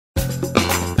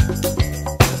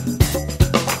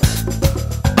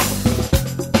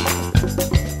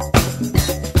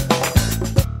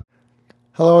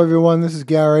Hello everyone, this is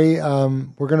Gary.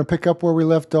 We're going to pick up where we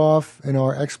left off in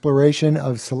our exploration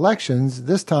of selections.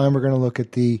 This time we're going to look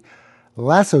at the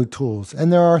lasso tools,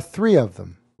 and there are three of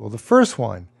them. Well, the first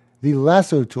one, the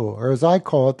lasso tool, or as I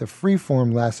call it, the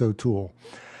Freeform Lasso Tool.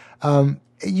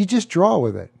 You just draw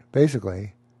with it,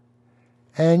 basically.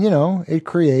 And, it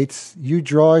creates, you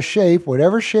draw a shape,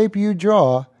 whatever shape you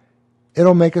draw,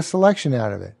 it'll make a selection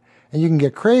out of it. And you can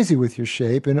get crazy with your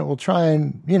shape, and it will try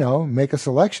and, make a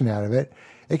selection out of it.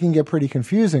 It can get pretty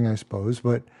confusing, I suppose,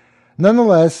 but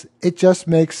nonetheless, it just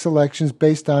makes selections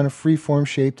based on a freeform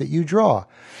shape that you draw.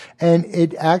 And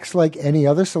it acts like any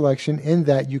other selection in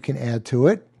that you can add to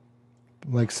it,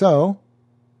 like so.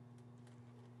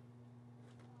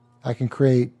 I can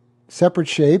create separate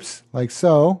shapes, like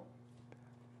so.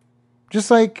 Just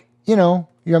like,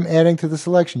 I'm adding to the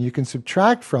selection. You can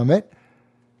subtract from it.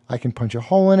 I can punch a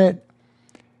hole in it.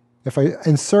 If I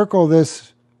encircle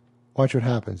this, watch what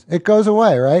happens. It goes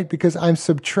away, right? Because I'm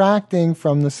subtracting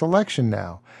from the selection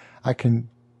now. I can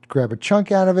grab a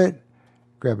chunk out of it,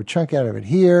 grab a chunk out of it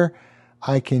here.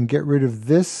 I can get rid of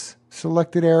this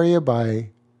selected area by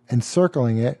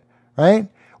encircling it, right?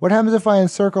 What happens if I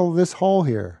encircle this hole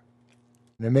here?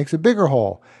 And it makes a bigger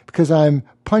hole because I'm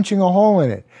punching a hole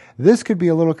in it. This could be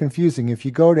a little confusing. If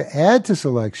you go to add to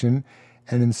selection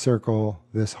and encircle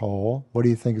this hole, what do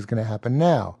you think is going to happen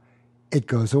now? It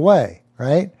goes away,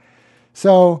 right?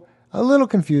 So a little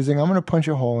confusing. I'm going to punch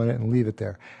a hole in it and leave it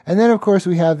there. And then, of course,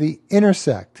 we have the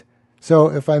intersect. So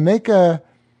if I make a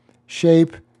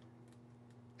shape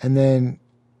and then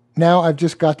now I've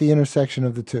just got the intersection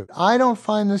of the two. I don't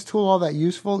find this tool all that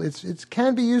useful. It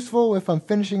can be useful if I'm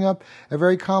finishing up a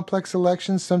very complex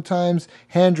selection. Sometimes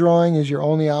hand drawing is your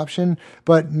only option,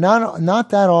 but not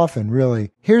that often,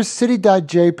 really. Here's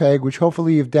city.jpg, which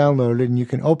hopefully you've downloaded, and you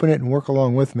can open it and work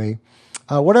along with me.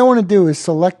 What I want to do is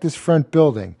select this front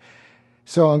building.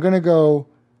 So I'm going to go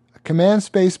Command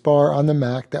Spacebar on the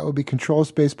Mac. That would be Control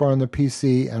Spacebar on the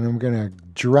PC, and I'm going to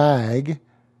drag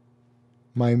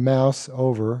my mouse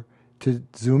over to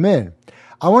zoom in.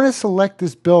 I want to select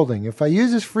this building. If I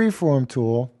use this freeform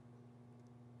tool,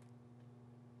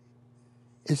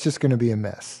 it's just going to be a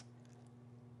mess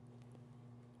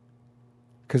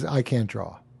because I can't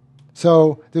draw.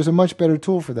 So there's a much better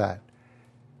tool for that.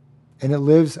 And it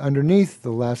lives underneath the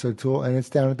lasso tool, and it's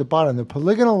down at the bottom. The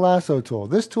Polygonal Lasso Tool.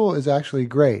 This tool is actually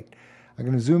great. I'm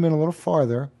going to zoom in a little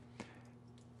farther.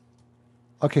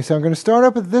 Okay, so I'm going to start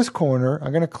up at this corner. I'm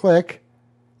going to click.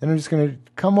 And I'm just going to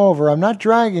come over. I'm not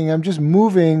dragging. I'm just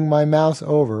moving my mouse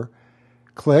over.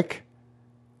 Click.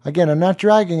 Again, I'm not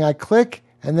dragging. I click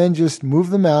and then just move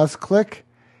the mouse. Click.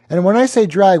 And when I say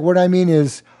drag, what I mean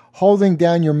is holding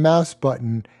down your mouse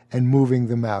button and moving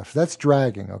the mouse. That's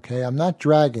dragging, okay? I'm not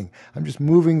dragging. I'm just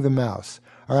moving the mouse.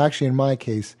 Or actually, in my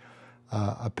case,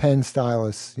 a pen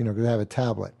stylus, because I have a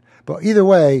tablet. But either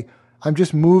way, I'm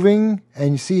just moving,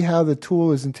 and you see how the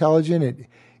tool is intelligent.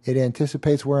 It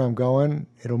anticipates where I'm going.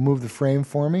 It'll move the frame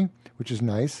for me, which is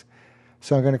nice.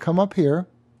 So I'm going to come up here,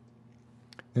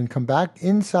 then come back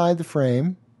inside the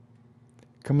frame,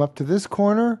 come up to this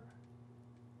corner,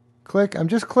 click. I'm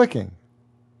just clicking.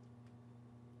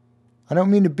 I don't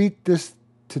mean to beat this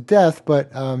to death, but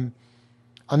I'm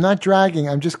not dragging.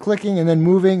 I'm just clicking and then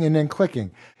moving and then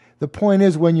clicking. The point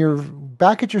is when you're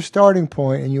back at your starting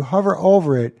point and you hover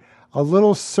over it, a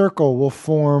little circle will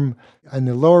form in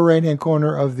the lower right-hand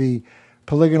corner of the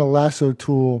Polygonal Lasso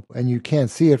Tool, and you can't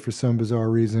see it for some bizarre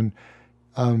reason.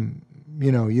 You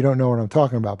don't know what I'm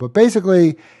talking about. But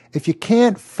basically, if you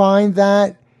can't find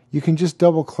that, you can just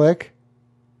double-click.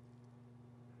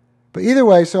 But either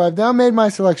way, so I've now made my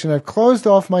selection. I've closed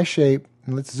off my shape.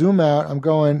 And let's zoom out. I'm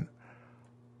going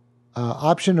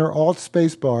Option or Alt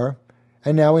Spacebar,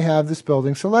 and now we have this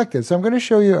building selected. So I'm going to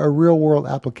show you a real-world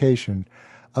application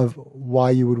of why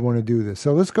you would want to do this.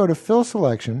 So let's go to Fill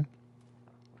Selection,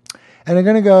 and I'm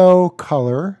going to go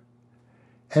Color,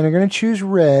 and I'm going to choose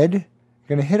Red. I'm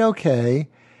going to hit OK,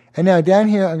 and now down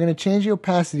here I'm going to change the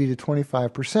opacity to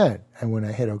 25%. And when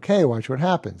I hit OK, watch what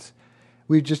happens.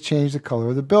 We've just changed the color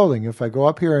of the building. If I go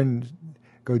up here and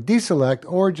go deselect,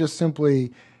 or just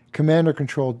simply Command or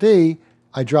Control D,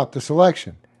 I drop the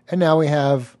selection, and now we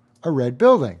have a red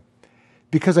building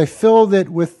because I filled it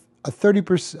with a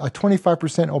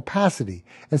 25% opacity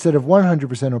instead of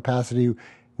 100% opacity,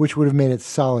 which would have made it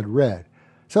solid red.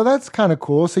 So that's kind of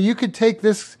cool. So you could take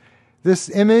this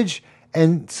image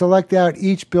and select out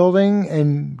each building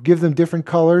and give them different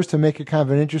colors to make it kind of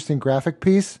an interesting graphic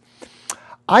piece.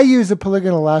 I use the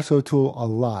Polygonal Lasso tool a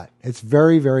lot. It's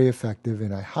very, very effective,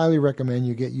 and I highly recommend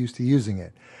you get used to using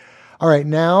it. All right,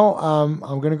 now I'm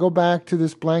going to go back to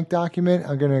this blank document.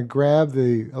 I'm going to grab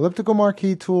the elliptical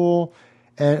marquee tool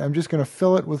and I'm just going to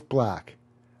fill it with black.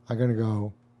 I'm going to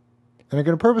go, and I'm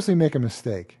going to purposely make a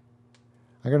mistake.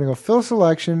 I'm going to go fill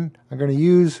selection, I'm going to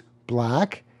use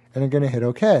black, and I'm going to hit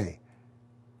OK.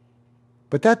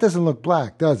 But that doesn't look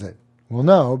black, does it? Well,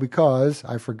 no, because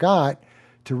I forgot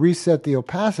to reset the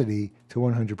opacity to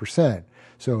 100%.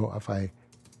 So if I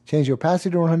change the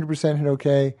opacity to 100%, hit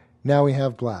OK, now we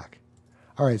have black.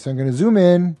 All right, so I'm going to zoom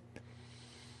in.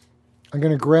 I'm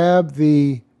going to grab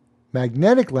the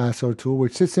Magnetic Lasso Tool,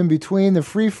 which sits in between the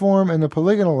Freeform and the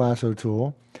Polygonal Lasso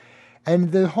Tool.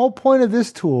 And the whole point of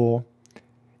this tool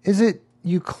is that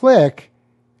you click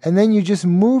and then you just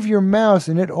move your mouse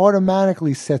and it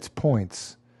automatically sets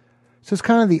points. So it's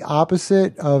kind of the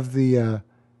opposite of the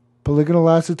Polygonal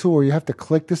Lasso Tool where you have to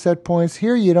click to set points.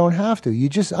 Here you don't have to.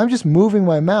 I'm just moving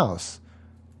my mouse.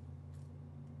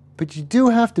 But you do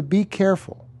have to be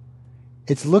careful.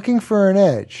 It's looking for an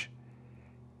edge.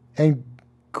 And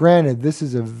granted, this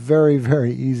is a very,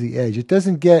 very easy edge. It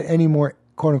doesn't get any more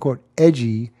quote-unquote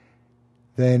edgy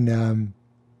than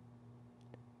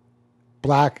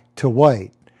black to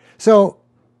white. So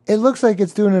it looks like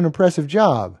it's doing an impressive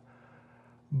job.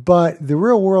 But the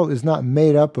real world is not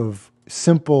made up of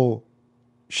simple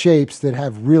shapes that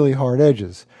have really hard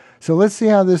edges. So let's see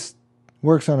how this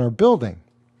works on our building.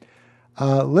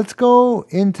 Let's go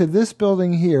into this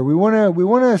building here. We want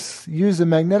to use the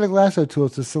Magnetic Lasso Tool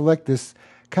to select this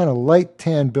kind of light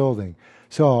tan building.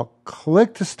 So I'll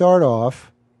click to start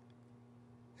off,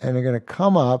 and I'm going to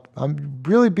come up. I'm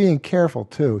really being careful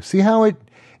too. See how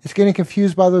it's getting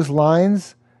confused by those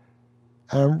lines?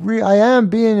 I am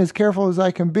being as careful as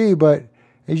I can be, but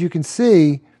as you can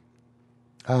see,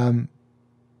 so now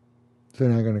I'm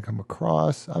going to come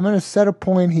across. I'm going to set a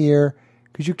point here,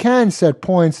 because you can set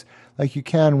points like you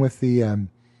can with the,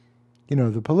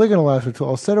 the Polygonal Lasso Tool.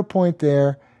 I'll set a point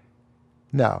there.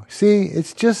 No, see,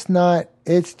 it's just not,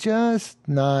 oops,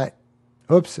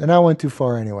 and I went too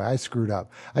far anyway. I screwed up.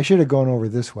 I should have gone over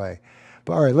this way.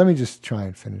 But all right, let me just try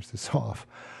and finish this off.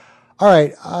 All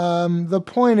right, the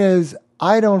point is,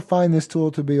 I don't find this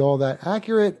tool to be all that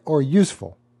accurate or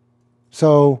useful.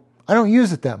 So I don't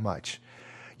use it that much.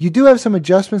 You do have some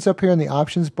adjustments up here in the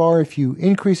options bar. If you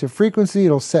increase a frequency,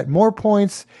 it'll set more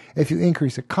points. If you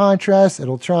increase a contrast,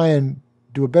 it'll try and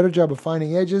do a better job of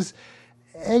finding edges.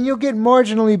 And you'll get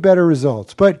marginally better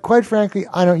results. But quite frankly,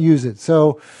 I don't use it.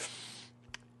 So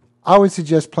I would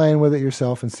suggest playing with it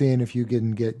yourself and seeing if you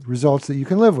can get results that you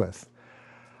can live with.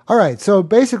 All right, so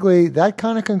basically that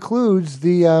kind of concludes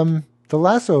the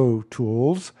lasso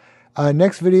tools.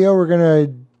 Next video, we're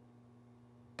going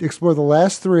to explore the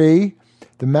last three: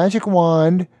 the magic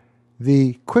wand,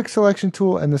 the quick selection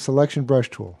tool, and the selection brush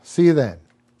tool. See you then.